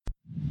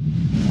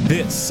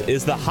This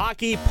is the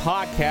Hockey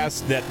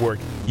Podcast Network,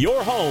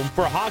 your home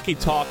for hockey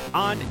talk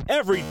on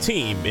every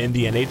team in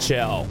the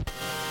NHL.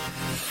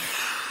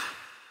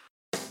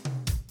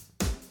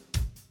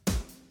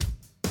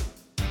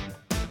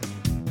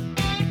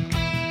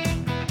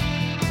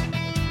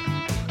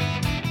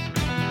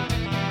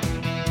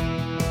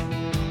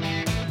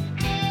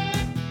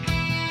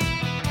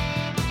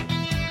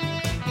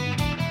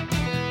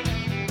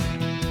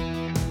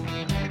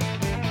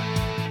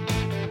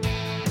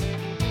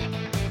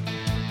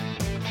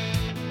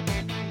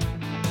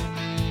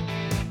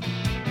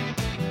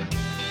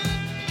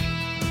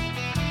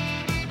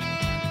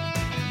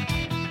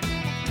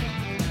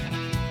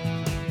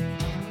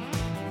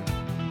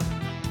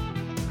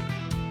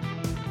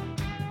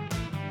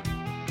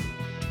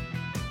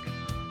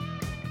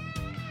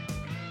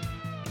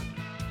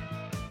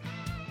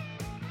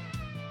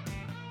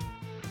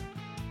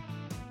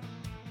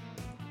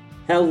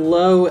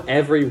 Hello,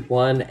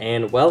 everyone,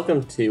 and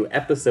welcome to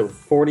episode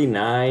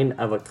 49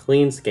 of a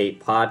Clean Skate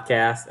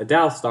podcast, a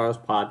Dallas Stars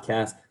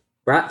podcast,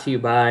 brought to you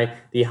by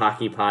the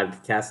Hockey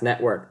Podcast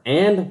Network.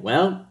 And,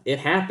 well, it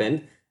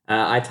happened.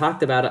 I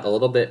talked about it a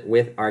little bit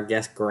with our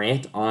guest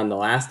Grant on the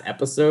last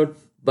episode,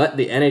 but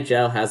the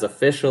NHL has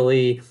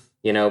officially,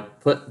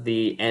 put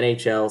the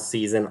NHL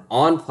season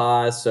on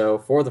pause. So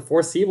for the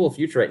foreseeable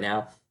future right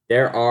now,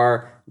 there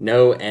are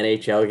no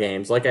NHL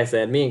games. Like I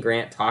said, me and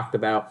Grant talked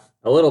about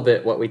a little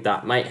bit what we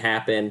thought might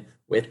happen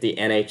with the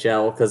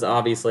NHL, because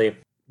obviously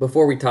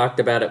before we talked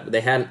about it,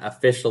 they hadn't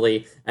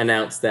officially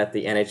announced that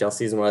the NHL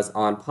season was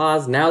on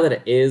pause. Now that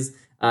it is,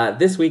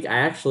 this week I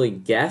actually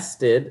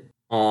guested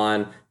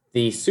on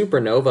the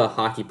SuperNova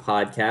Hockey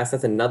Podcast.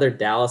 That's another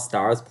Dallas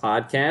Stars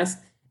podcast,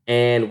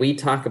 and we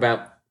talk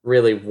about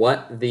really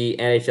what the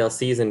NHL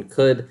season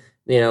could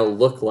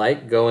look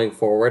like going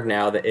forward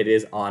now that it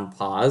is on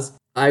pause.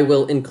 I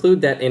will include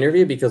that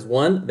interview because,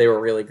 one, they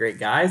were really great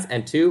guys,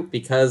 and two,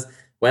 because,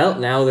 well,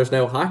 now there's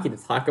no hockey to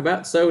talk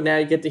about, so now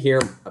you get to hear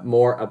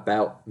more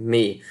about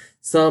me.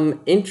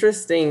 Some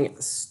interesting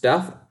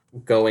stuff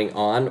going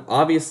on,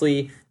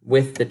 obviously,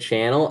 with the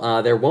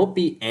channel. There won't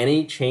be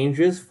any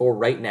changes for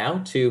right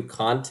now to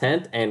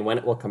content and when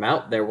it will come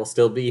out. There will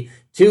still be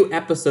 2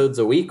 episodes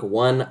a week,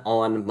 one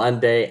on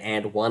Monday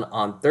and one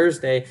on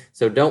Thursday,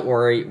 so don't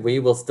worry, we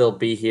will still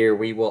be here.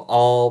 We will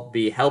all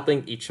be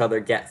helping each other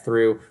get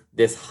through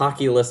this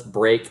hockeyless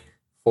break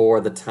for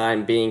the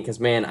time being, because,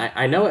 man,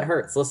 I know it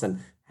hurts.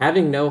 Listen,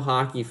 having no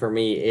hockey for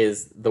me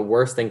is the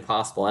worst thing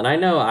possible, and I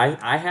know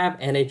I have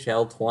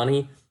NHL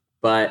 20,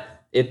 but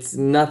it's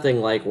nothing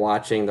like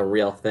watching the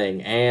real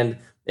thing, and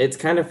it's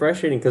kind of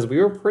frustrating because we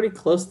were pretty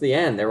close to the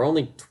end. There were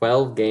only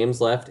 12 games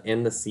left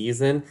in the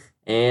season,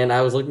 and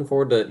I was looking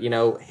forward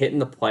to, hitting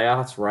the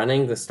playoffs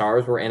running. The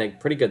Stars were in a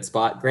pretty good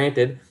spot.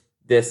 Granted,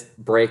 this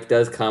break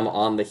does come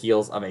on the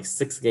heels of a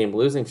 6-game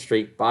losing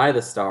streak by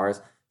the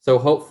Stars, so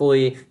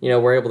hopefully,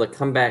 we're able to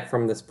come back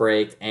from this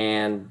break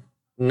and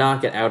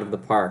knock it out of the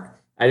park.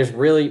 I just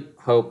really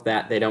hope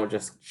that they don't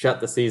just shut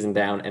the season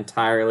down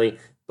entirely.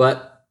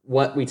 But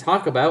what we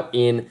talk about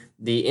in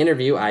the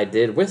interview I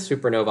did with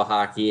SuperNova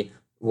Hockey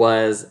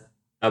was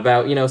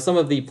about, some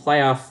of the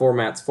playoff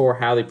formats for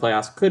how the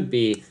playoffs could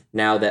be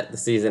now that the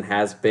season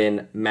has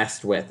been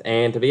messed with.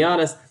 And to be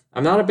honest,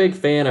 I'm not a big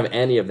fan of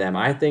any of them.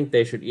 I think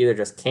they should either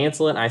just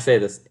cancel it. And I say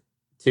this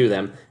to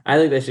them. I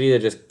think they should either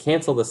just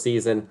cancel the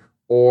season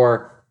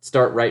or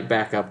start right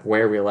back up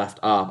where we left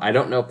off. I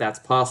don't know if that's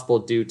possible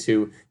due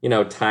to,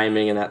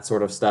 timing and that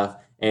sort of stuff,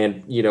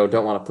 and,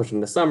 don't want to push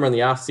into summer in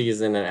the off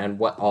season and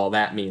what all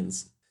that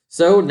means.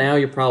 So now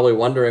you're probably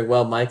wondering,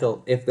 well,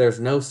 Michael, if there's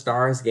no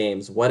Stars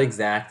games, what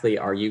exactly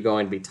are you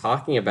going to be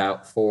talking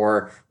about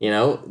for,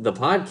 the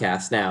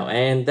podcast now?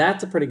 And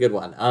that's a pretty good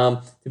one.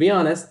 To be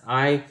honest,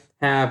 I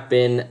have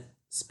been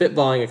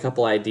spitballing a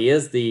couple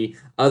ideas. The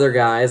other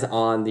guys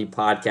on the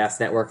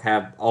podcast network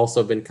have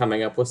also been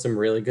coming up with some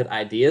really good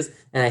ideas.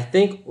 And I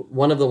think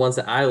one of the ones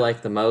that I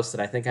like the most that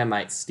I think I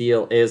might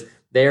steal is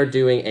they're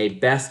doing a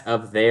best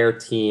of their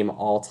team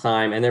all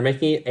time, and they're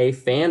making it a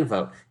fan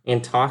vote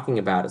and talking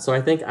about it. So I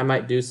think I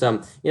might do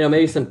some,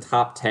 maybe some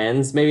top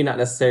 10s, maybe not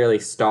necessarily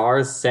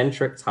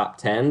Stars-centric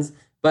top 10s,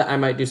 but I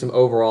might do some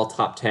overall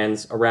top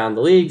 10s around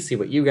the league, see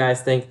what you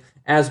guys think,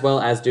 as well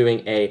as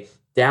doing a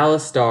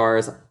Dallas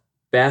Stars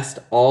best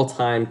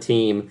all-time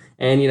team,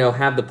 and,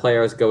 have the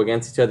players go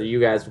against each other.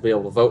 You guys will be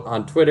able to vote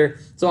on Twitter,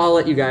 so I'll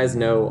let you guys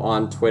know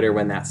on Twitter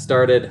when that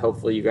started.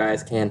 Hopefully you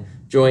guys can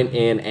join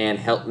in and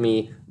help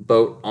me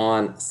vote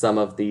on some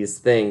of these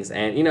things,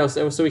 and,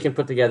 so we can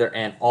put together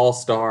an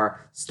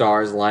all-star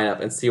Stars lineup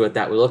and see what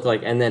that would look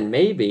like, and then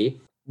maybe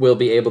we'll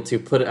be able to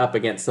put it up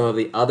against some of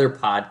the other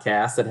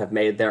podcasts that have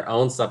made their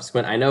own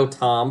subsequent. I know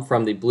Tom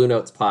from the Blue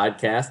Notes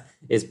podcast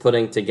is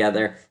putting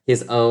together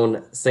his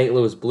own St.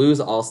 Louis Blues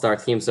all-star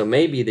team, so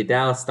maybe the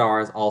Dallas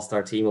Stars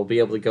all-star team will be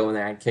able to go in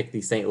there and kick the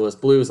St. Louis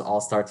Blues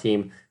all-star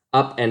team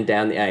up and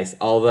down the ice,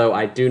 although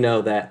I do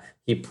know that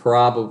he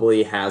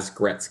probably has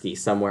Gretzky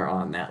somewhere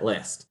on that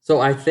list. So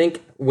I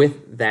think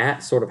with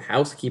that sort of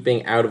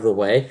housekeeping out of the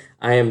way,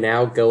 I am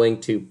now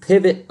going to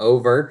pivot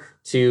over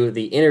to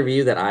the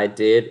interview that I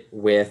did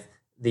with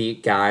the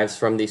guys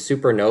from the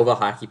SuperNova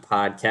Hockey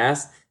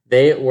Podcast.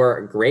 They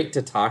were great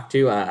to talk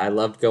to. I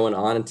loved going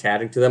on and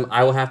chatting to them.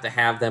 I will have to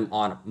have them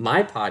on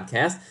my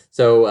podcast,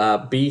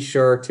 so be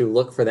sure to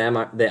look for them.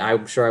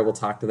 I'm sure I will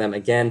talk to them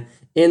again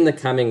in the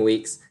coming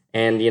weeks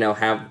and,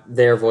 have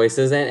their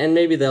voices, and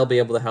maybe they'll be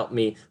able to help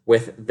me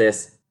with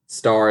this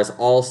Stars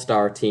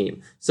All-Star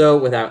team. So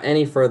without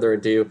any further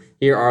ado,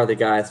 here are the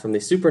guys from the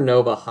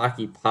SuperNova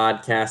Hockey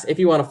Podcast. If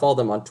you want to follow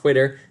them on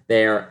Twitter,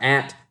 they are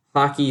at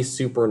Hockey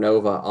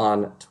Supernova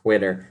on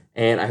Twitter,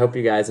 and I hope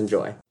you guys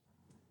enjoy.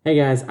 Hey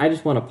guys, I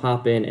just want to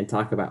pop in and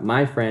talk about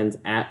my friends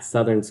at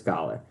Southern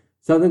Scholar.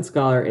 Southern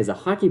Scholar is a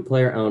hockey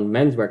player-owned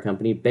menswear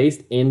company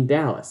based in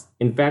Dallas.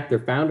 In fact, their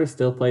founder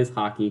still plays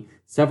hockey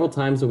several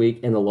times a week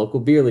in the local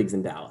beer leagues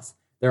in Dallas.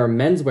 They're a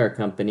menswear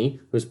company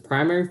whose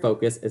primary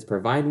focus is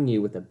providing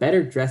you with a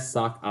better dress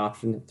sock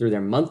option through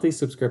their monthly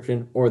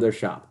subscription or their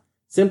shop.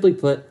 Simply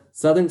put,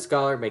 Southern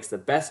Scholar makes the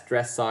best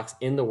dress socks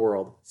in the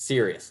world,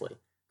 seriously.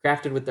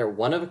 Crafted with their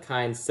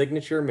one-of-a-kind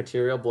signature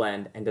material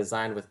blend and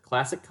designed with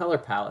classic color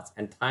palettes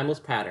and timeless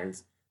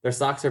patterns, their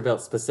socks are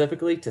built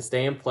specifically to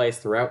stay in place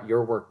throughout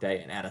your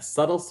workday and add a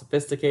subtle,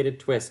 sophisticated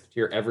twist to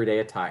your everyday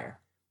attire.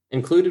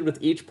 Included with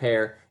each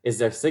pair is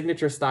their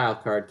signature style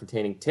card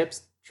containing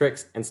tips,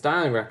 tricks, and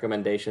styling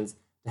recommendations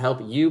to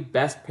help you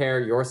best pair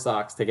your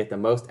socks to get the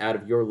most out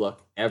of your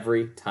look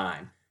every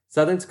time.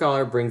 Southern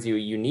Scholar brings you a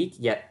unique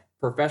yet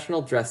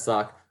professional dress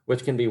sock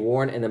which can be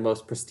worn in the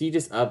most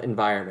prestigious of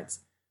environments.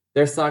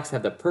 Their socks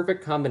have the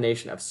perfect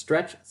combination of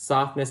stretch,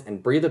 softness,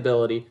 and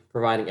breathability,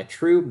 providing a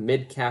true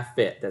mid-calf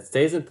fit that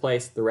stays in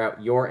place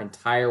throughout your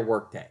entire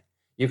workday.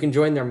 You can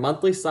join their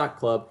monthly sock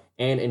club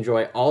and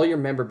enjoy all your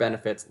member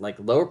benefits like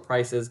lower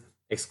prices,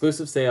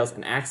 exclusive sales,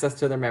 and access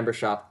to their member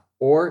shop,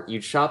 or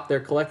you'd shop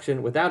their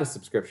collection without a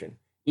subscription.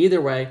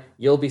 Either way,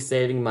 you'll be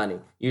saving money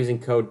using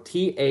code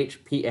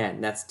THPN.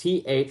 That's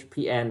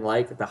THPN,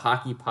 like the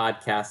Hockey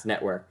Podcast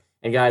Network.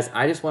 And guys,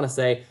 I just want to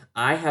say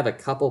I have a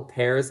couple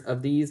pairs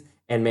of these,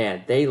 and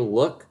man, they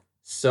look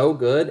so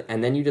good,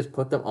 and then you just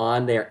put them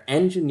on. They are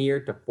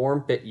engineered to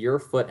form fit your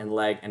foot and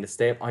leg and to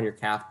stay up on your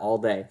calf all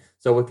day.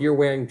 So if you're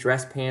wearing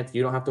dress pants,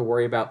 you don't have to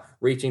worry about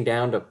reaching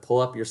down to pull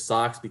up your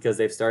socks because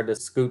they've started to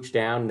scooch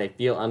down and they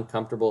feel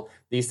uncomfortable.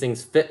 These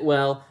things fit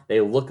well,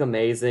 they look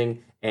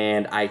amazing,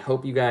 and I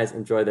hope you guys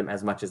enjoy them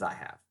as much as I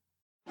have.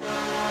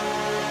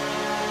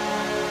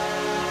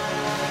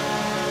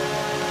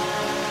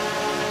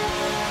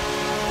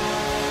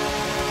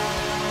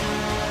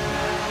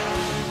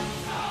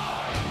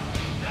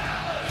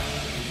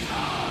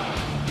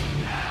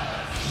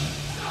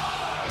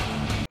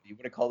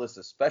 To call this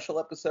a special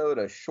episode,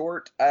 a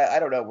short, I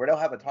don't know. We don't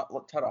have a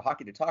ton of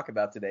hockey to talk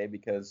about today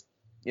because,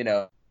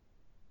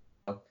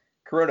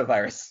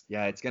 coronavirus.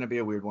 Yeah, it's going to be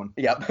a weird one.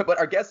 Yeah, but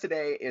our guest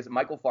today is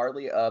Michael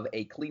Farley of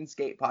a Clean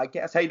Skate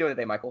podcast. How you doing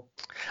today, Michael?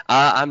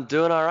 I'm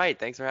doing all right.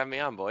 Thanks for having me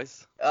on,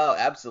 boys. Oh,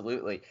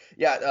 absolutely.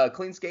 Yeah,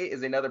 Clean Skate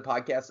is another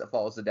podcast that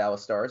follows the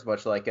Dallas Stars,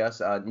 much like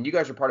us. And you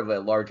guys are part of a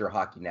larger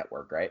hockey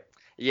network, right?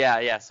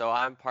 Yeah. So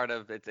I'm part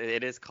of it.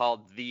 It is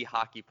called the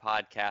Hockey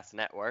Podcast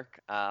Network.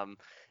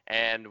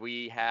 And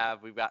we've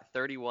got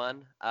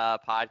 31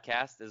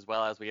 podcasts, as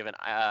well as we have an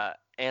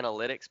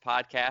analytics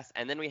podcast.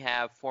 And then we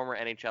have former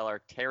NHLer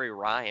Terry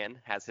Ryan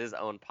has his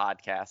own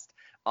podcast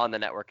on the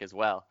network as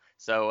well.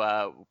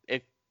 So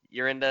if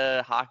you're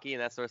into hockey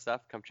and that sort of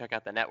stuff, come check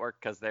out the network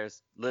because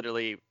there's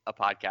literally a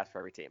podcast for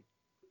every team.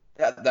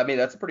 Yeah, I mean,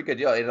 that's a pretty good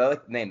deal. And I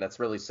like the name. That's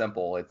really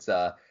simple. It's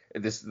the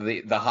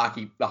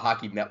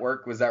hockey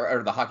network, was that,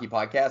 or the hockey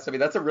podcast? I mean,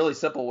 that's a really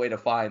simple way to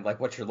find like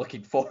what you're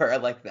looking for. I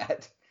like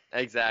that.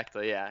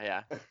 Exactly.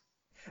 Yeah.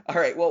 All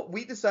right. Well,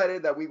 we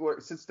decided that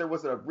since there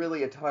wasn't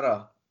a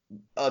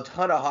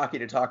ton of hockey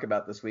to talk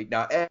about this week.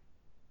 Now,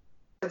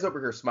 Ed's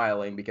over here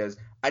smiling because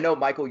I know,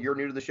 Michael, you're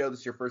new to the show. This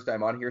is your first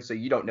time on here, so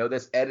you don't know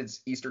this.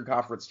 Ed's Eastern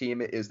Conference team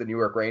is the New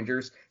York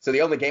Rangers. So the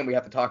only game we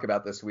have to talk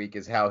about this week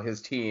is how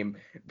his team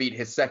beat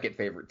his second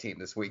favorite team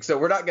this week. So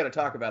we're not going to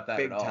talk about that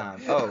Big at all.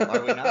 time. Oh, are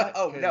we not?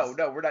 Oh,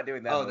 no, we're not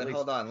doing that. Oh, then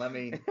hold on.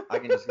 I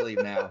can just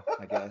leave now,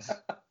 I guess.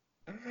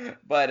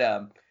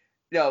 But,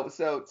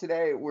 so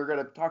today we're going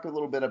to talk a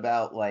little bit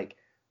about like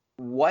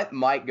what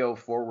might go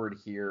forward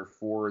here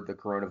for the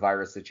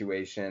coronavirus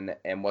situation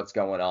and what's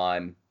going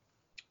on.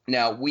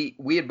 Now, we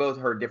had both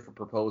heard different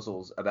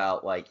proposals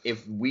about like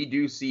if we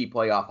do see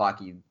playoff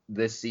hockey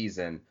this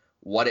season,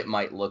 what it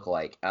might look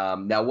like.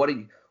 Now, what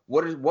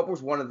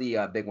was one of the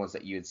big ones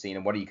that you had seen,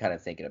 and what are you kind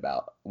of thinking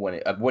about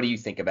what do you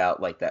think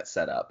about like that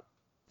setup?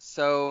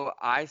 So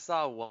I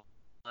saw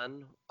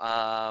one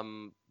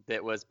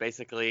that was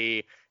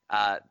basically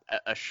a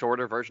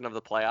shorter version of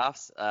the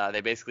playoffs.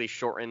 They basically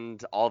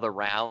shortened all the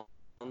rounds.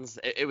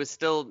 It was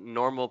still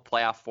normal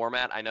playoff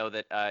format. I know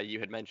that you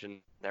had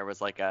mentioned there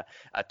was like a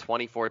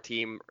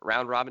 24-team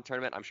round-robin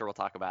tournament. I'm sure we'll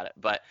talk about it.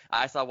 But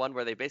I saw one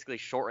where they basically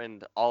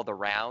shortened all the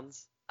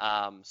rounds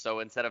So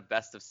instead of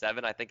best of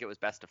 7, I think it was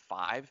best of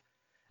 5,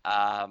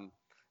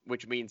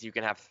 which means you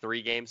can have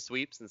 3-game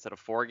sweeps instead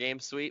of 4-game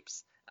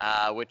sweeps,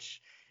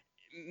 which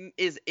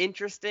is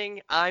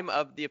interesting. I'm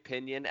of the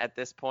opinion at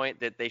this point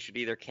that they should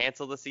either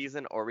cancel the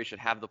season or we should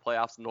have the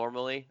playoffs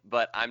normally,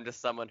 but I'm just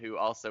someone who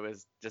also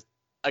is just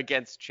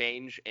against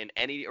change in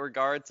any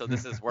regard, so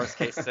this is worst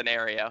case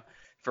scenario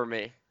for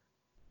me.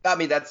 I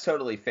mean, that's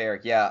totally fair.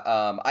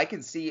 Yeah. I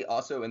can see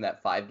also in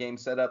that 5-game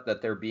setup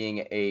that there being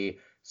a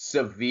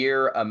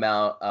severe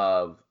amount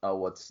of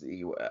what's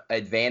the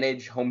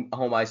advantage,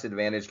 home ice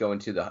advantage going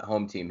to the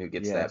home team who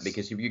gets that,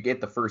 because if you get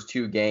the first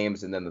 2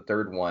 games and then the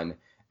third one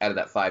out of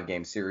that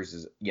 5-game series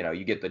is,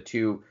 you get the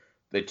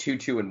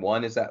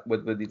 2-2-1. Is that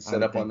what the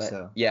setup on that?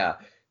 So. Yeah.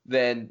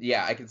 Then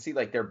I can see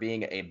like there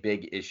being a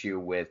big issue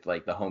with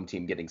like the home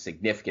team getting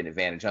significant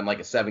advantage on like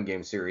a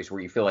 7-game series where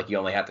you feel like you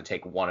only have to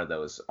take one of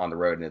those on the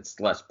road and it's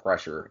less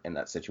pressure in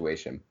that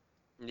situation.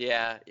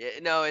 Yeah,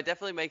 no, it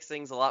definitely makes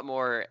things a lot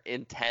more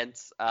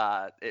intense.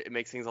 It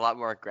makes things a lot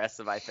more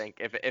aggressive, I think.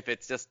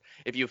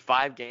 If you have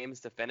 5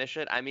 games to finish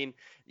it, I mean,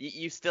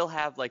 you still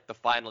have like the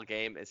final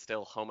game is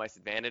still home ice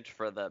advantage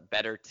for the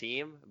better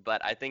team,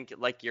 but I think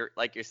like you're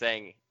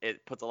saying,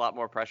 it puts a lot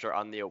more pressure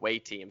on the away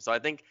team. So I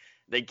think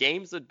the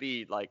games would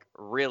be like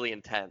really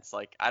intense.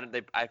 Like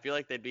I feel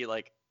like they'd be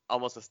like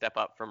almost a step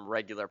up from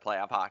regular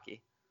playoff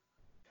hockey.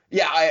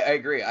 Yeah, I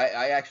agree.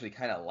 I actually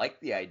kind of like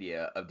the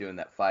idea of doing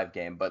that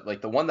 5-game, but like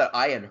the one that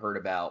I had heard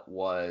about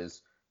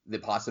was the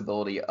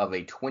possibility of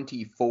a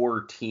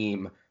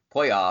 24-team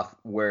playoff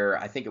where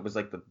I think it was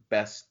like the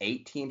best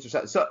 8 teams or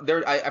something. So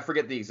there, I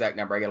forget the exact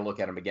number. I got to look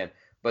at them again.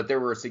 But there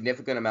were a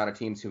significant amount of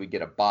teams who would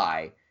get a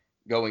bye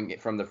going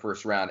from the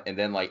first round, and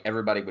then like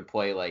everybody would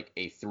play like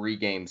a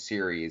 3-game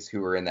series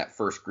who were in that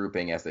first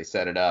grouping as they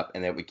set it up,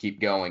 and then we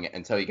keep going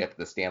until you get to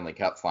the Stanley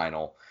Cup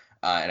final.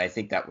 And I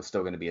think that was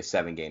still going to be a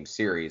 7-game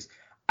series.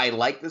 I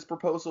like this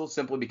proposal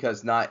simply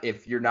because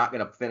if you're not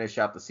going to finish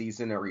out the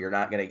season or you're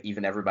not going to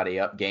even everybody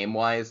up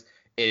game-wise,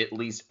 it at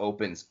least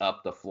opens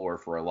up the floor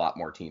for a lot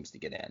more teams to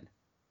get in.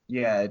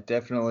 Yeah, it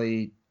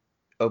definitely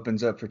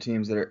opens up for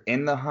teams that are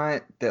in the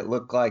hunt that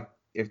look like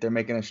if they're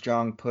making a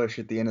strong push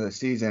at the end of the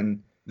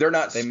season, they're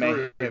not they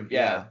screwed. may have,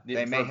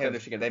 they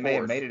may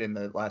have made it in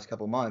the last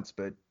couple months,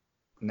 but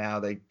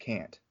now they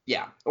can't.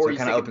 Yeah, or so it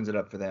kind of opens it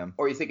up for them.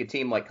 Or you think a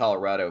team like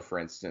Colorado, for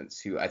instance,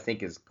 who I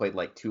think has played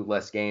like 2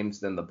 less games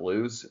than the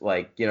Blues.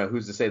 Like,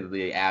 who's to say that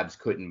the Abs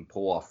couldn't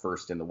pull off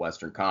first in the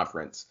Western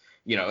Conference?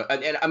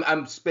 And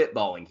I'm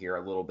spitballing here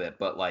a little bit,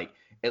 but like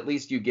at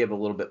least you give a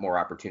little bit more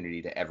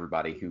opportunity to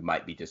everybody who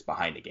might be just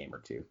behind a game or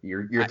two.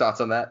 Your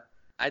thoughts on that?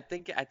 I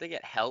think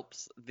it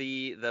helps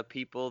the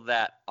people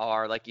that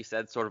are, like you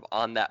said, sort of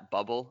on that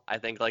bubble. I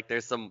think like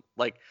there's some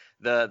like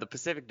the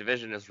Pacific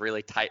Division is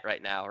really tight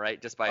right now,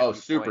 right? Just by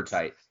super points.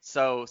 Tight.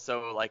 So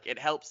like it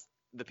helps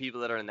the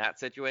people that are in that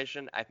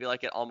situation. I feel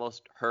like it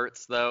almost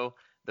hurts though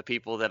the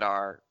people that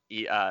are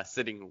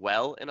sitting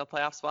well in a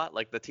playoff spot.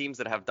 Like the teams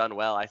that have done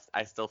well,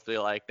 I still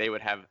feel like they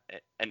would have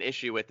an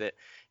issue with it.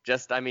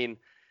 Just I mean,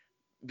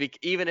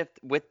 even if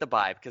with the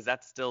bye, because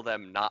that's still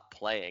them not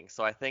playing.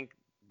 So I think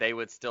they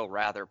would still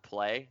rather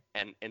play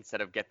and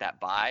instead of get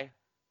that bye.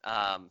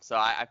 So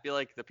I feel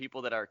like the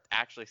people that are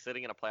actually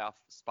sitting in a playoff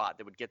spot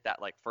that would get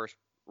that like first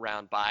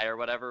round bye or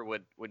whatever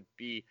would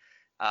be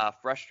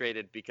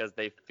frustrated because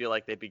they feel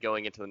like they'd be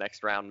going into the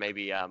next round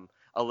maybe a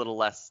little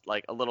less,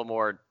 like a little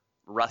more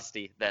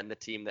rusty than the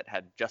team that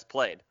had just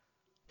played.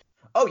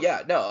 Oh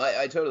yeah, no,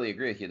 I totally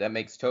agree with you. That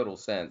makes total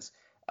sense.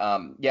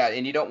 Yeah,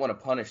 and you don't want to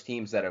punish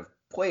teams that have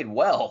played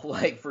well,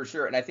 like for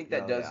sure. And I think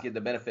that does give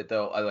the benefit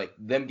though. I like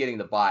them getting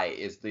the bye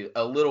is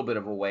a little bit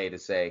of a way to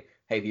say,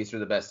 hey, these are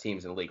the best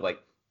teams in the league.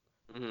 Like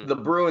the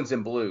Bruins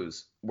and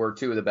Blues were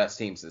 2 of the best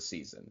teams this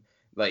season,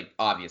 like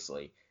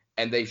obviously,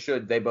 and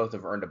they both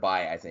have earned a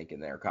bye, I think, in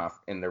their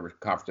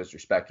conferences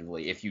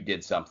respectively. If you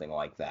did something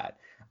like that,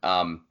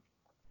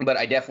 but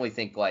I definitely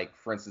think like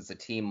for instance a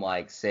team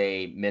like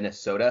say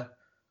Minnesota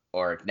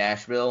or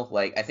Nashville,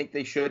 like I think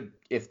they should,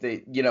 if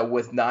they,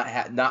 with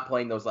not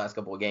playing those last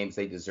couple of games,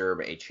 they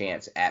deserve a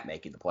chance at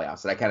making the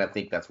playoffs. And I kind of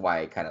think that's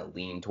why I kind of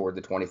lean toward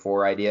the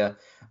 24 idea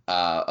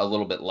a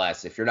little bit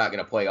less. If you're not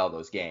going to play all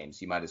those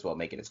games, you might as well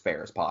make it as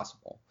fair as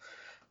possible.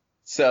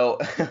 So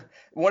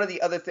one of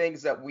the other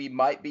things that we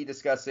might be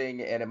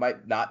discussing, and it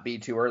might not be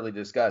too early to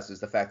discuss,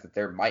 is the fact that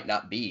there might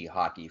not be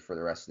hockey for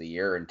the rest of the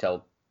year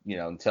until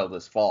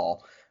this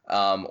fall.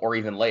 Or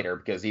even later,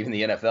 because even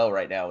the NFL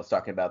right now is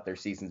talking about their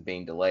seasons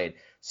being delayed.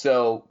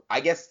 So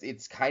I guess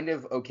it's kind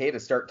of okay to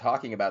start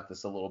talking about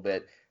this a little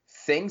bit.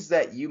 Things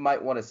that you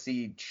might want to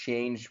see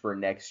change for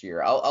next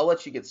year. I'll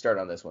let you get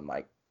started on this one,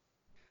 Mike.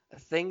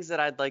 Things that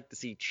I'd like to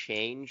see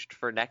changed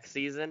for next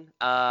season.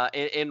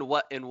 In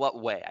what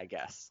way, I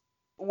guess?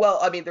 Well,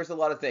 I mean, there's a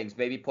lot of things.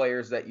 Maybe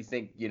players that you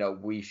think,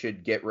 we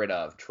should get rid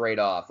of, trade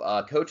off.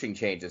 Coaching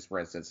changes, for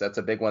instance. That's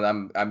a big one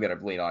I'm going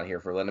to lean on here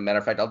for a little. Matter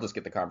of fact, I'll just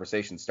get the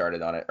conversation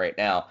started on it right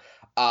now.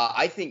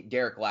 I think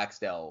Derek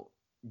Laxdell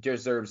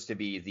deserves to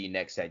be the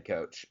next head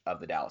coach of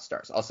the Dallas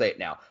Stars. I'll say it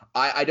now.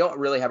 I don't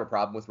really have a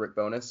problem with Rick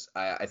Bowness.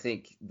 I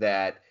think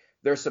that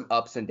there's some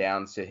ups and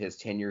downs to his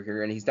tenure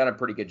here, and he's done a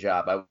pretty good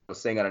job. I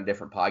was saying on a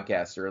different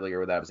podcast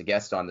earlier that I was a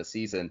guest on this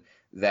season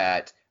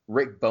that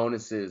Rick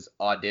Bonus's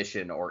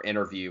audition or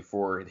interview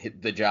for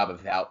the job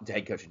of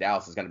head coach of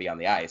Dallas is going to be on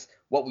the ice.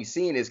 What we've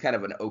seen is kind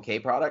of an okay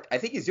product. I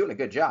think he's doing a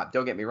good job.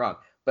 Don't get me wrong,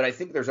 but I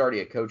think there's already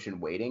a coach in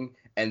waiting,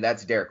 and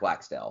that's Derek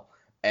Laxdell.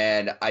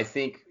 And I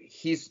think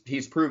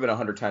he's proven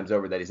 100 times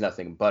over that he's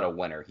nothing but a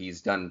winner.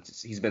 He's been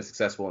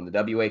successful in the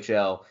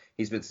WHL.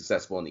 He's been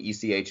successful in the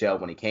ECHL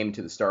when he came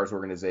to the Stars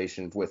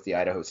organization with the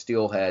Idaho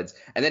Steelheads.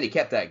 And then he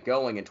kept that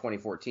going in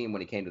 2014 when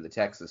he came to the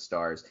Texas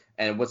Stars.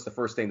 And what's the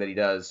first thing that he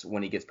does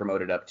when he gets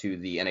promoted up to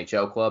the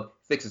NHL club?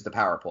 Fixes the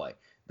power play.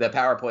 The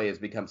power play has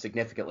become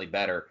significantly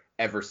better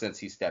ever since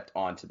he stepped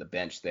onto the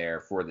bench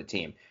there for the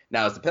team.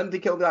 Now, is the penalty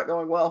kill not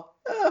going well?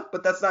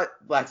 But that's not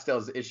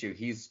Laxdell's issue.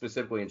 He's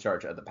specifically in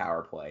charge of the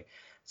power play.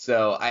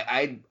 So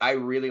I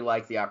really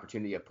like the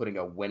opportunity of putting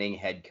a winning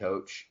head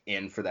coach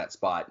in for that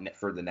spot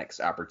for the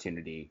next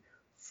opportunity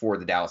for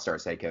the Dallas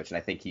Stars head coach. And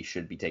I think he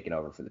should be taking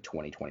over for the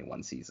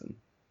 2021 season.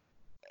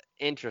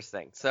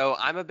 Interesting. So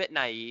I'm a bit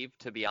naive,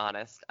 to be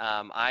honest.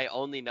 I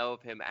only know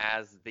of him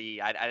as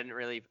I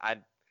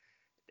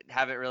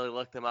haven't really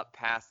looked him up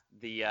past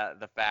the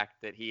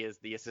fact that he is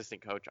the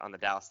assistant coach on the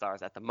Dallas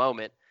Stars at the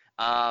moment.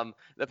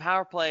 The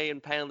power play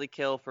and penalty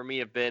kill for me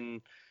have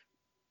been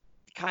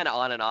kind of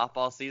on and off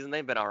all season.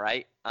 They've been all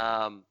right.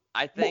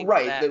 I think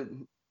I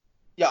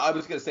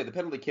was going to say the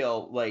penalty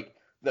kill, like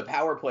the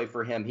power play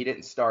for him, he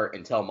didn't start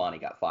until Monty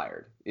got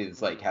fired.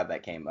 Is like how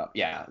that came up.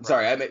 Yeah.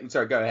 Right.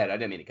 Sorry. Go ahead. I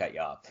didn't mean to cut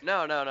you off.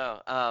 No.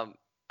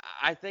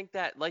 I think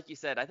that, like you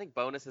said, I think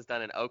Bonus has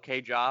done an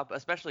okay job,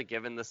 especially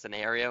given the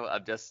scenario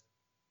of just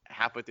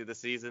halfway through the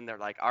season, they're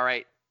like, all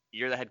right,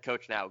 you're the head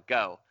coach now,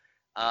 go.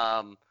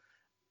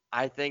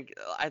 I think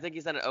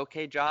he's done an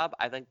okay job.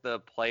 I think the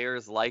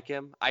players like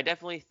him. I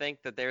definitely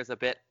think that there's a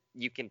bit,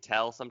 you can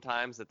tell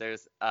sometimes that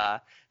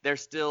they're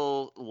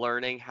still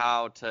learning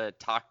how to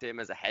talk to him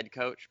as a head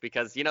coach,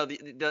 because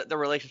the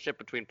relationship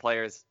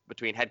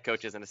between head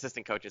coaches and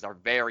assistant coaches are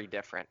very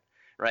different,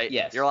 right?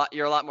 Yes.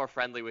 You're a lot more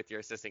friendly with your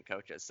assistant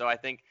coaches. So I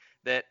think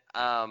that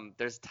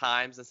there's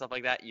times and stuff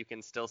like that you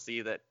can still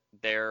see that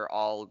they're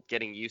all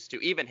getting used to,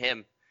 even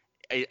him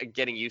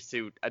getting used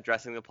to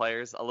addressing the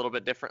players a little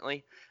bit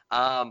differently.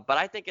 But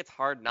I think it's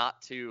hard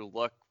not to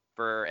look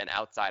for an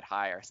outside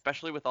hire,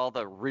 especially with all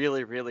the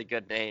really, really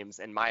good names,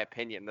 in my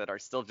opinion, that are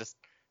still just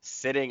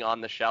sitting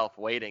on the shelf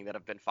waiting, that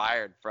have been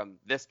fired from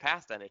this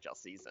past NHL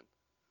season.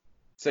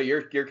 So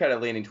you're kind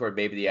of leaning toward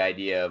maybe the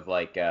idea of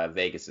like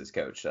Vegas's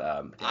coach.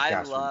 I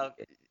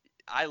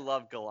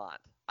love Gallant.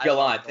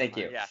 Gallant, thank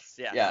you. Yes.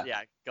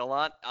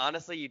 Gallant,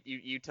 honestly,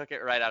 you took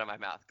it right out of my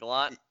mouth.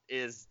 Gallant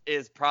is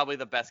probably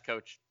the best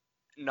coach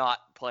not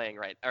coaching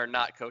right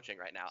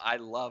now. I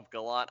love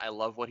Gallant. I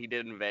love what he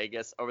did in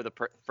Vegas over the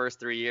first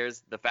 3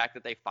 years. The fact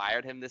that they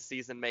fired him this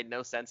season made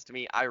no sense to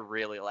me. I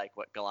really like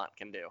what Gallant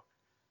can do.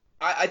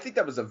 I think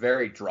that was a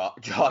very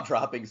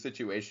jaw-dropping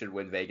situation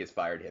when Vegas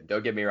fired him.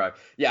 Don't get me wrong.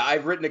 Yeah,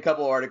 I've written a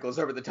couple of articles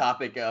over the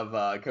topic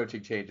of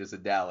coaching changes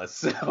in Dallas.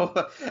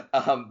 So,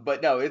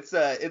 but no, it's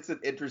an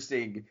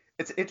interesting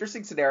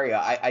scenario.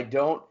 I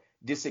don't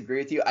disagree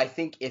with you. I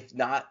think if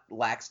not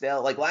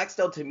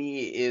Laxdell to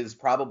me is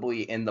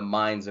probably in the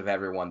minds of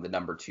everyone the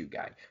number 2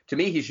 guy. To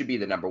me, he should be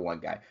the number 1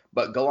 guy.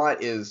 But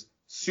Gallant is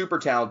super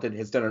talented,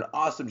 has done an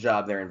awesome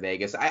job there in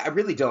Vegas. I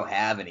really don't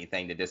have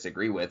anything to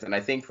disagree with. And I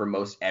think for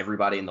most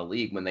everybody in the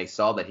league, when they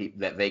saw that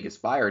Vegas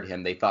fired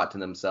him, they thought to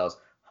themselves,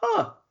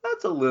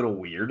 that's a little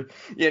weird.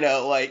 I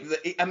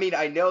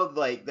know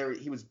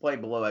he was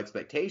playing below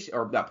expectation,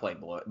 or not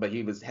playing below, but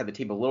he had the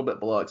team a little bit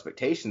below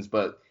expectations.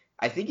 But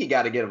I think you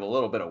got to give him a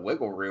little bit of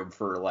wiggle room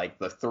for like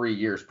the 3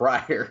 years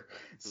prior.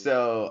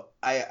 So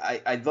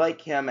I like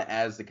him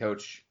as the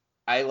coach.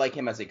 I like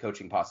him as a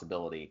coaching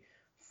possibility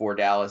for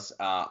Dallas.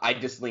 I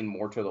just lean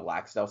more to the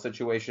Laxdell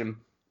situation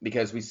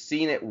because we've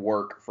seen it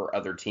work for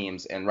other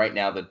teams. And right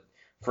now,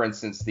 for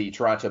instance, the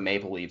Toronto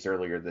Maple Leafs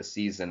earlier this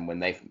season, when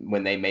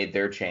they made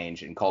their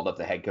change and called up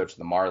the head coach of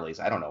the Marlies,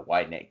 I don't know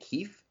why,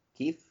 Keefe.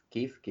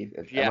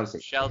 Yeah,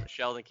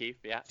 Sheldon Keefe,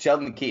 yeah.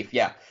 Sheldon Keefe,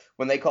 yeah.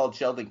 When they called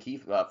Sheldon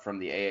Keefe up from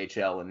the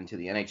AHL and into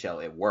the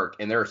NHL, it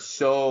worked. And there are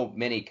so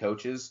many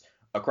coaches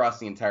across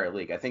the entire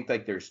league. I think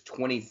there's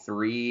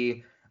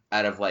 23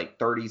 out of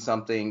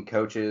 30-something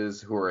coaches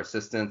who are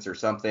assistants or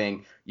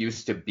something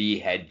used to be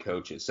head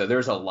coaches. So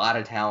there's a lot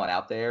of talent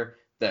out there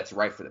that's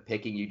right for the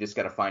picking. You just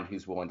got to find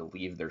who's willing to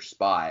leave their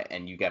spot,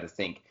 and you got to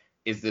think,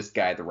 is this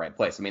guy at the right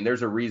place? I mean,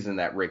 there's a reason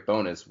that Rick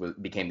Bonus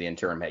became the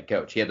interim head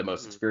coach. He had the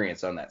most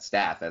experience on that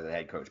staff as a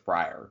head coach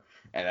prior,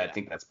 and I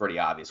think that's pretty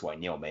obvious why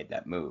Neil made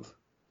that move.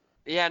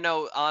 Yeah,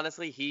 no,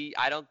 honestly,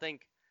 I don't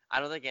think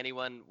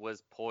anyone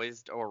was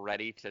poised or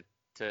ready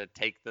to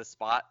take the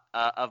spot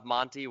of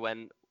Monty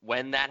when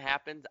that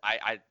happened.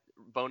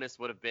 Bonus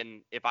would have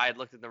been, if I had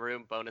looked in the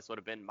room, Bonus would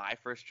have been my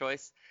first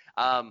choice.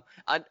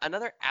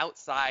 Another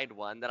outside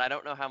one that I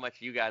don't know how much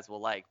you guys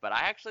will like, but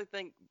I actually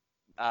think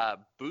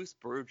Bruce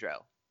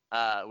Boudreau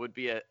would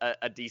be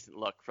a decent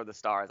look for the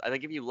Stars. I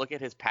think if you look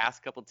at his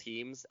past couple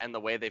teams and the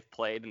way they've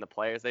played and the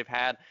players they've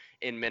had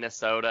in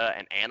Minnesota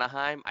and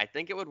Anaheim, I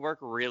think it would work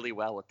really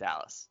well with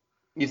Dallas.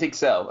 You think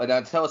so? And now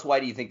tell us, why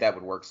do you think that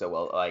would work so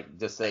well? Like,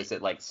 just is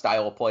it like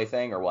style of play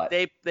thing or what?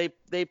 They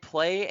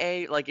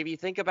play like, if you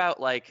think about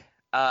like,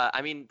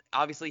 I mean,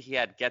 obviously he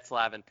had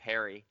Getzlav and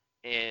Perry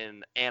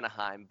in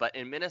Anaheim, but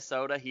in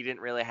Minnesota he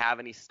didn't really have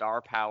any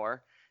star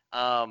power.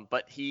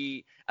 But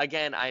he,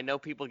 again, I know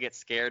people get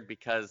scared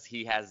because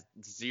he has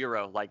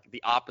zero, like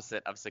the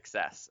opposite of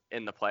success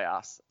in the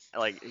playoffs.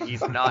 Like,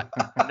 he's not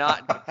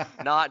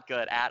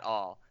good at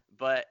all.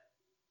 But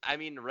I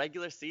mean,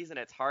 regular season,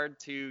 it's hard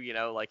to,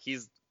 like,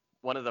 he's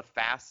one of the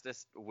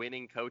fastest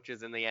winning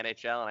coaches in the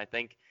NHL, and I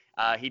think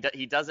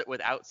he does it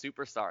without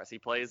superstars. He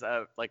plays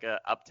a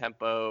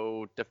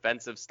up-tempo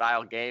defensive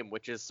style game,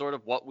 which is sort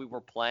of what we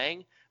were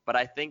playing, but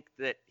I think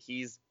that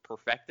he's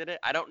perfected it.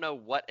 I don't know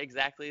what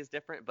exactly is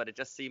different, but it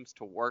just seems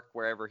to work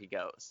wherever he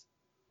goes.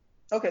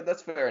 Okay,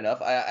 that's fair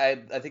enough. I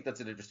think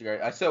that's an interesting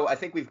argument. So I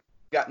think we've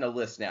gotten a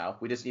list now.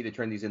 We just need to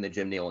turn these into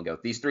Jim Neal and go,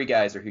 these three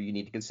guys are who you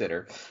need to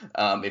consider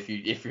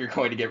if you're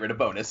going to get rid of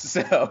bonus.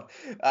 So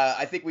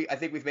I think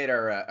we've made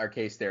our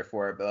case there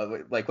for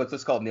it. Like,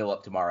 let's call Neal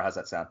up tomorrow. How's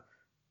that sound?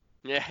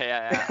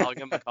 Yeah. I'll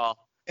give him a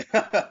call.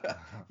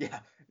 Yeah.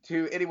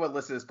 To anyone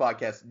listening to this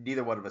podcast,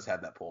 neither one of us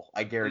had that poll.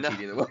 I guarantee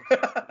neither one.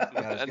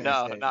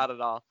 No, not at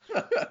all.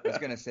 I was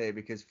going to say,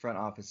 because front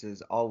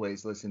offices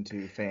always listen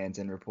to fans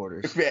and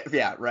reporters.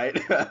 Yeah, right?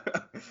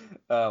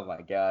 Oh,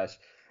 my gosh.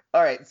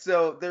 All right,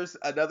 so there's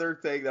another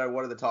thing that I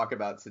wanted to talk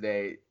about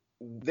today.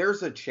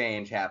 There's a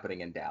change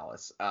happening in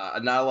Dallas.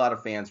 Not a lot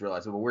of fans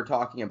realize it, but we're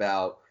talking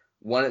about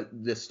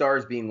the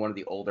Stars being one of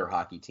the older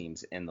hockey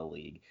teams in the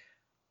league.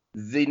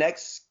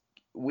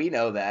 We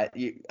know that.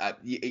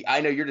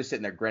 I know you're just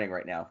sitting there grinning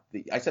right now.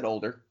 I said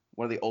older,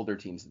 one of the older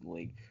teams in the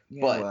league.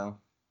 Yeah, but well.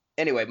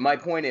 Anyway, my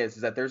point is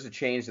that there's a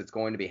change that's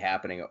going to be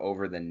happening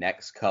over the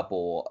next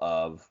couple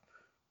of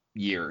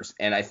years,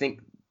 and I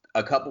think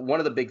one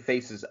of the big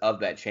faces of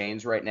that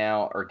change right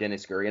now are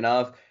Denis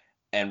Gurianov,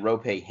 and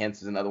Rope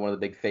Hintz is another one of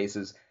the big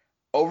faces.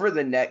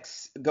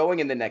 Going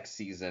in the next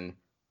season,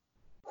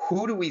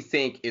 who do we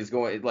think is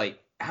going, like,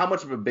 how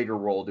much of a bigger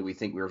role do we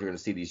think we're going to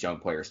see these young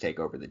players take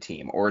over the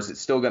team? Or is it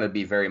still going to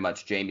be very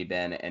much Jamie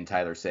Benn and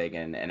Tyler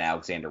Seguin and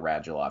Alexander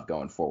Radulov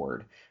going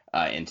forward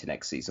into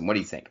next season? What do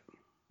you think?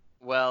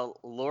 Well,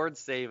 Lord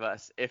save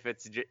us if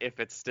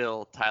it's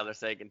still Tyler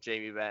Seguin,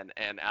 Jamie Benn,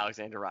 and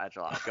Alexander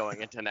Radulov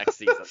going into next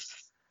season.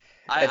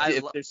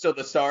 If they're still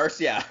the Stars,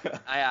 yeah.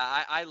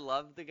 I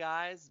love the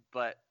guys,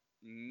 but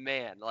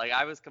man, like,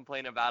 I was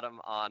complaining about them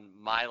on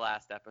my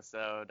last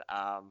episode.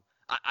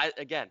 I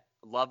again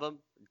love them,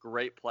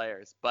 great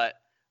players, but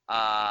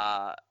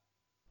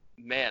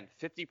man,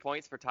 50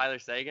 points for Tyler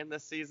Seguin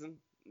this season,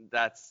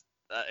 that's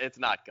it's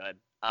not good.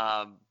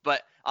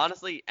 But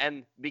honestly,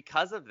 and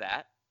because of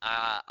that,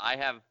 I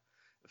have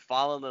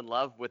fallen in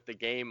love with the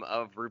game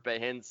of Rupe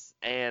Hintz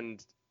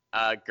and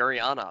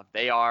Gurianov.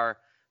 They are,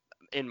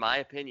 in my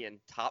opinion,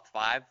 top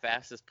 5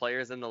 fastest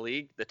players in the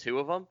league, the two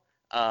of them.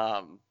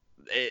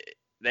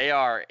 They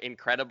are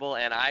incredible,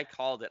 and I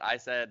called it. I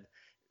said,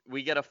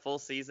 we get a full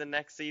season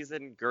next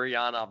season,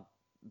 Gurianov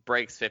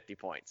breaks 50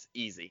 points.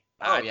 Easy.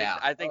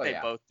 I think they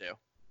both do.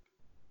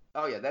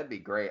 Oh, yeah, that'd be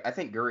great. I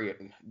think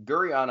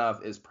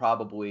Gurianov is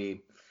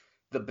probably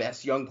the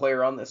best young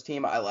player on this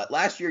team.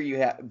 Last year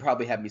you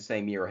probably had me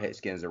saying Miro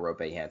Hiskins or Rope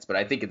Hintz, but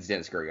I think it's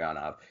Denis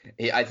Gurianov.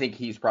 I think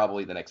he's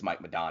probably the next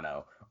Mike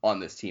Modano on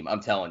this team.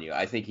 I'm telling you,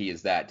 I think he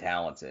is that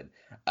talented.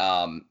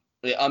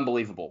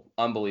 Unbelievable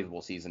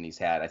season he's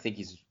had. I think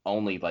he's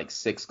only like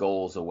 6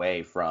 goals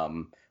away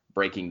from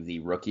breaking the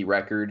rookie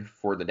record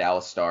for the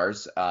Dallas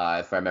Stars. If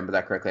I remember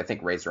that correctly, I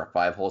think Razor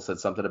 5-Hole said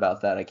something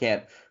about that. I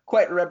can't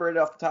quite remember it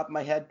off the top of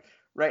my head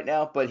right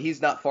now, but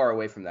he's not far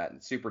away from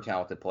that. Super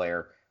talented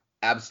player.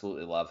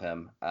 Absolutely love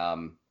him.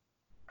 I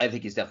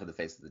think he's definitely the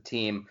face of the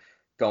team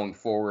going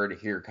forward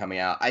here coming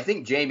out. I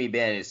think Jamie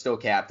Benn is still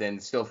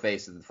captain, still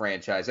face of the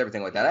franchise,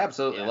 everything like that. I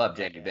absolutely love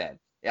Jamie Benn.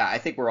 Yeah, I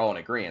think we're all in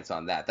agreement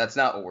on that. That's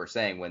not what we're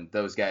saying when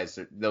those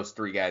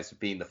three guys are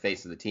being the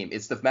face of the team.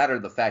 It's the matter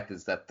of the fact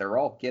is that they're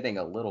all getting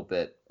a little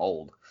bit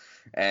old.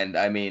 And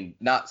I mean,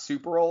 not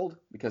super old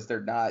because they're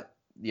not,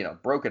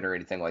 broken or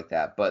anything like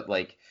that. But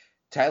like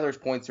Tyler's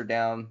points are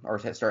down or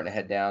starting to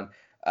head down.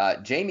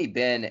 Jamie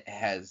Benn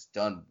has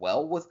done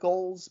well with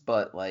goals,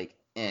 but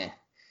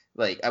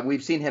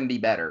we've seen him be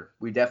better.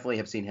 We definitely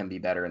have seen him be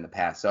better in the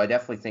past. So I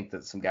definitely think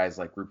that some guys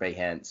like Rupe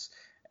Hintz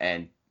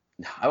and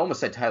I almost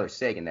said Tyler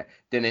Seguin there,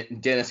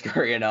 Denis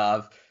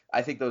Gurianov,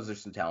 I think those are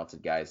some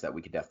talented guys that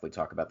we could definitely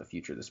talk about the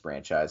future of this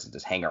franchise and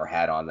just hang our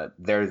hat on that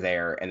they're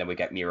there. And then we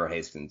got Miro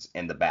Hiskins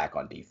in the back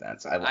on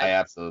defense. I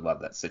absolutely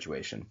love that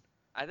situation.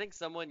 I think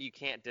someone you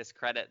can't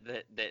discredit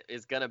that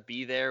is going to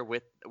be there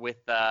with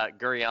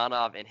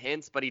Gurianov and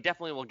Hintz, but he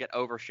definitely will get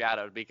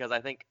overshadowed because I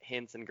think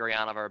Hintz and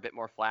Gurianov are a bit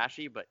more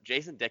flashy. But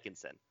Jason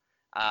Dickinson,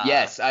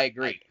 yes, I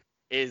agree.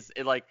 Is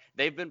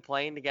they've been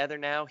playing together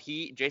now.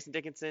 Jason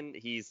Dickinson,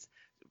 he's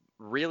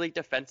really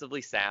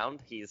defensively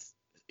sound. He's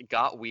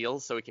got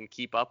wheels so he can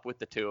keep up with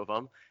the two of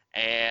them.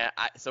 And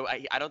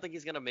I don't think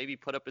he's going to maybe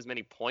put up as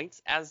many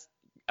points as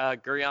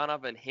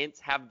Gurionov and Hintz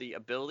have the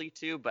ability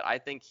to, but I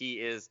think he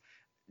is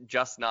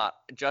just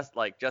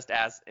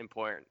as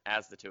important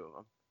as the two of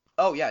them.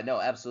 Oh yeah, no,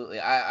 absolutely.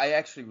 I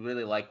actually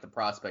really like the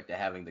prospect of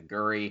having the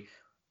Gurry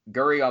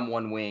on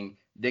one wing,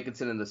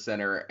 Dickinson in the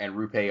center, and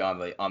Rupe on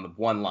the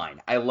one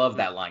line. I love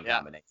that line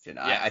combination.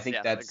 Yes, I think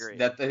that's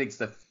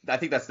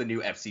the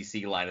new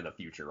FCC line of the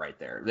future right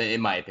there, in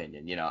my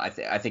opinion. You know, I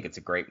think it's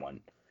a great one.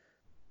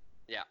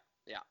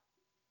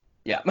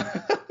 Yeah.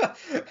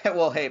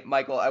 Well, hey,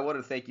 Michael, I want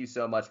to thank you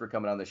so much for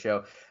coming on the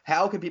show.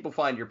 How can people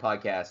find your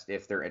podcast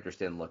if they're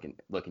interested in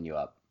looking you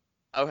up?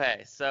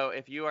 Okay, so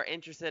if you are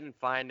interested in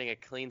finding a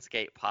Clean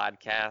Skate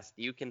podcast,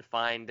 you can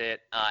find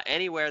it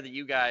anywhere that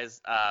you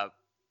guys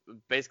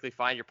basically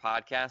find your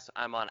podcast.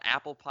 I'm on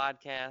Apple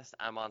Podcasts,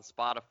 I'm on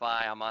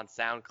Spotify, I'm on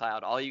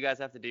SoundCloud. All you guys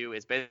have to do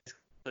is basically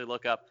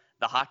look up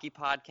the Hockey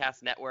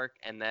Podcast Network,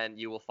 and then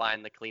you will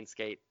find the Clean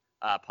Skate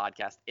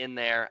podcast in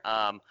there.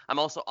 I'm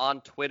also on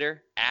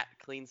Twitter at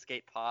Clean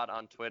Skate Pod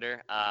on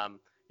Twitter.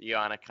 You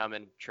wanna come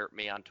and chirp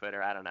me on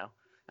Twitter? I don't know.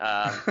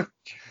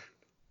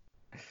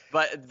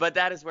 But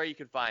that is where you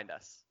can find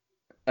us.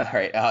 All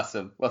right,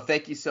 awesome. Well,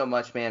 thank you so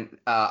much, man.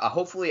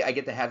 Hopefully I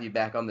get to have you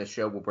back on this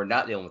show when we're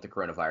not dealing with the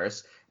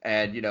coronavirus.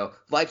 And, you know,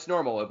 life's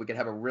normal, and we can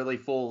have a really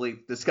fully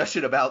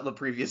discussion about the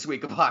previous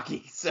week of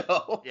hockey.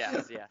 So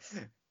Yes.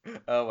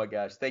 Oh my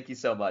gosh. Thank you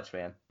so much,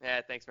 man.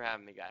 Yeah, thanks for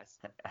having me, guys.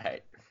 All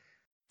right.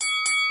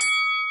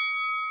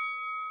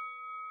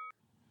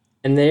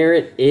 And there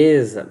it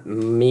is,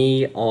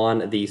 me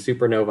on the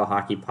SuperNova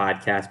Hockey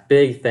Podcast.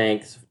 Big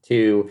thanks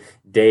to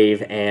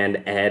Dave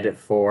and Ed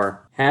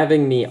for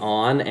having me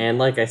on. And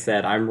like I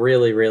said, I'm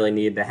really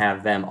need to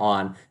have them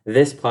on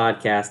this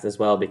podcast as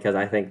well, because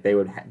I think they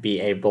would be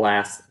a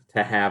blast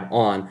to have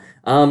on.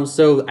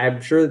 So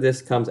I'm sure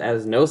this comes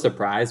as no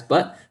surprise,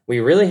 but we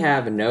really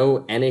have no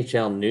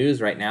NHL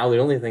news right now. The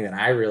only thing that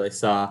I really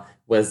saw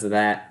was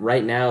that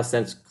right now,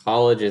 since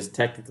college is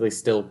technically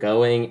still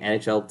going,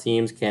 NHL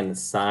teams can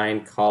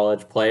sign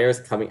college players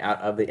coming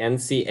out of the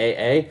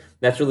NCAA.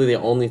 That's really the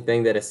only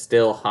thing that is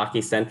still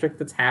hockey-centric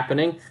that's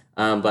happening.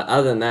 But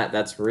other than that,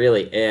 that's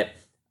really it.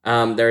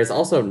 There is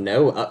also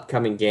no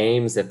upcoming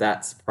games, if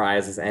that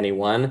surprises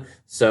anyone.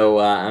 So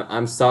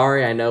I'm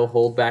sorry. I know,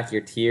 hold back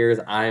your tears.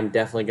 I'm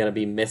definitely going to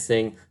be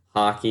missing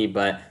hockey.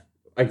 But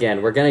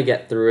again, we're going to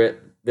get through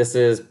it. This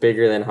is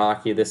bigger than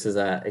hockey. This is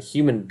a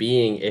human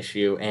being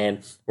issue,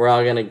 and we're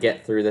all going to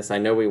get through this. I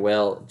know we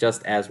will,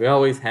 just as we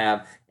always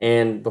have.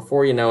 And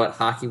before you know it,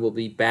 hockey will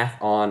be back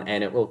on,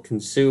 and it will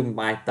consume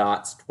my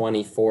thoughts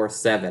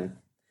 24/7.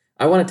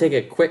 I want to take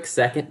a quick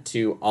second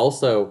to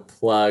also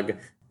plug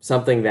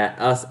something that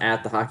us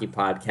at the Hockey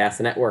Podcast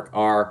Network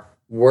are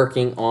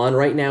working on.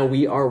 Right now,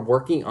 we are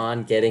working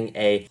on getting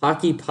a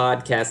Hockey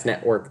Podcast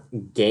Network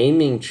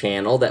gaming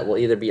channel that will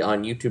either be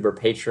on YouTube or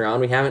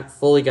Patreon. We haven't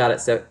fully got it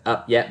set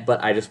up yet,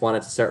 but I just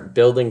wanted to start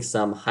building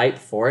some hype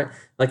for it.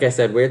 Like I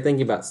said, we're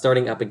thinking about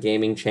starting up a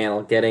gaming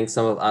channel, getting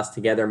some of us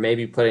together,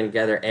 maybe putting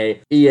together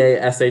a EA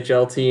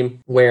SHL team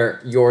where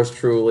yours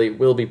truly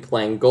will be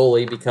playing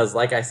goalie, because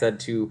like I said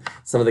to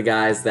some of the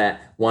guys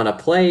that want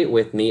to play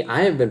with me,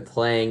 I have been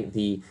playing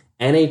the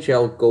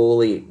NHL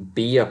goalie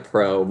Be a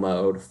Pro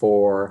mode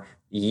for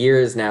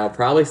years now,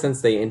 probably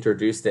since they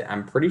introduced it.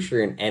 I'm pretty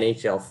sure in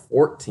NHL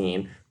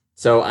 14.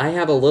 So I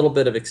have a little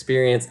bit of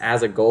experience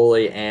as a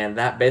goalie, and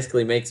that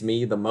basically makes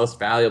me the most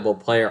valuable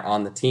player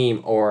on the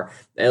team, or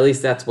at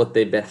least that's what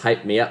they've been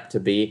hyped me up to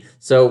be.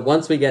 So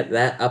once we get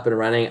that up and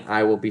running,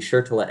 I will be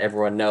sure to let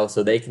everyone know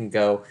so they can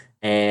go,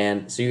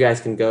 and so you guys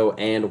can go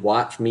and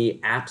watch me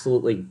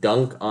absolutely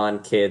dunk on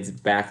kids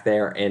back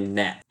there in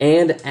net.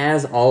 And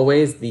as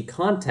always, the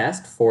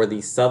contest for the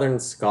Southern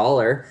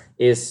Scholar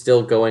is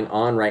still going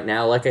on right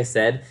now. Like I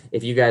said,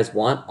 if you guys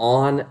want,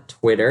 on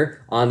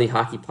Twitter, on the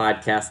Hockey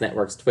Podcast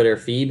Network's Twitter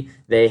feed,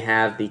 they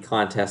have the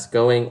contest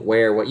going,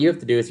 where what you have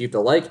to do is you have to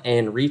like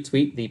and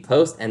retweet the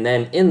post, and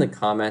then in the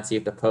comments you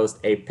have to post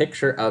a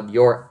picture of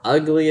your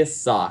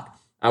ugliest sock.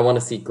 I want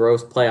to see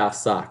gross playoff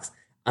socks.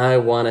 I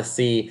want to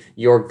see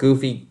your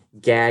goofy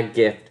gag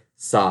gift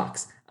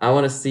socks. I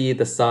want to see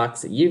the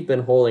socks that you've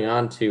been holding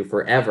on to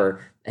forever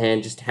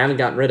and just haven't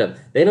gotten rid of.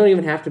 They don't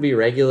even have to be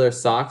regular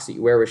socks that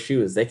you wear with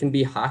shoes. They can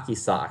be hockey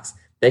socks.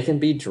 They can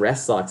be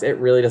dress socks. It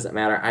really doesn't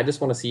matter. I just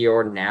want to see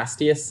your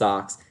nastiest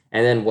socks.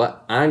 And then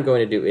what I'm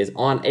going to do is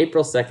on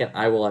April 2nd,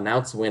 I will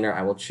announce a winner.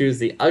 I will choose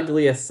the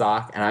ugliest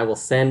sock, and I will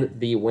send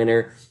the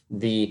winner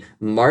the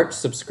March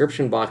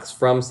subscription box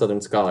from Southern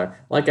Scholar.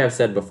 Like I've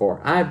said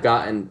before, I've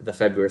gotten the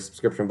February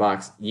subscription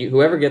box.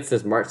 Whoever gets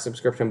this March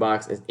subscription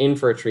box is in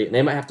for a treat, and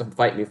they might have to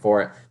fight me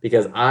for it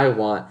because I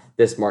want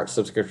this March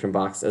subscription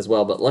box as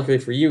well. But luckily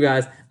for you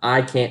guys,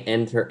 I can't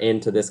enter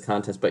into this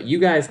contest, but you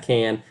guys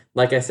can.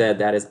 Like I said,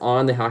 that is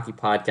on the Hockey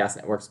Podcast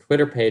Network's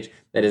Twitter page.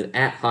 That is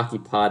at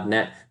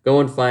HockeyPodNet.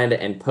 Go and find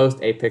it and post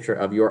a picture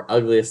of your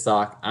ugliest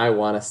sock. I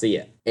want to see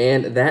it.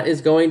 And that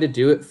is going to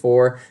do it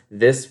for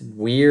this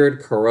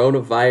weird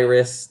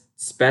coronavirus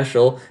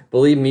special.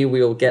 Believe me,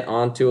 we will get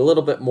on to a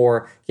little bit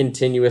more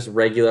continuous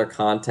regular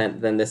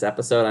content than this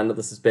episode. I know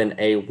this has been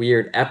a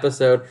weird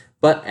episode,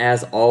 but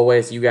as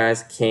always, you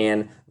guys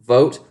can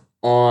vote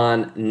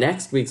on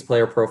next week's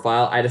player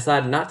profile. I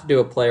decided not to do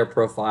a player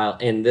profile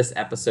in this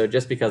episode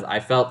just because I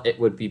felt it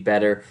would be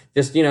better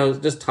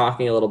just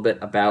talking a little bit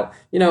about,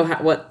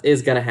 what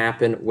is going to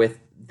happen with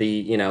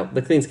the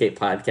Cleanscape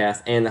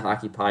podcast and the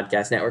Hockey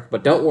Podcast Network.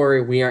 But don't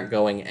worry, we aren't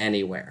going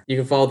anywhere. You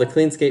can follow the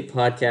Cleanscape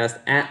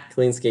podcast at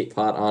Cleanscape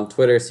Pod on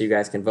Twitter so you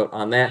guys can vote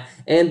on that.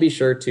 And be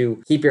sure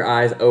to keep your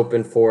eyes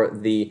open for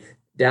the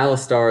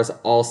Dallas Stars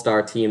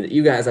All-Star team that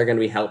you guys are going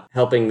to be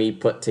helping me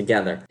put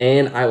together.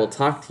 And I will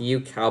talk to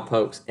you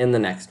cowpokes in the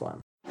next one.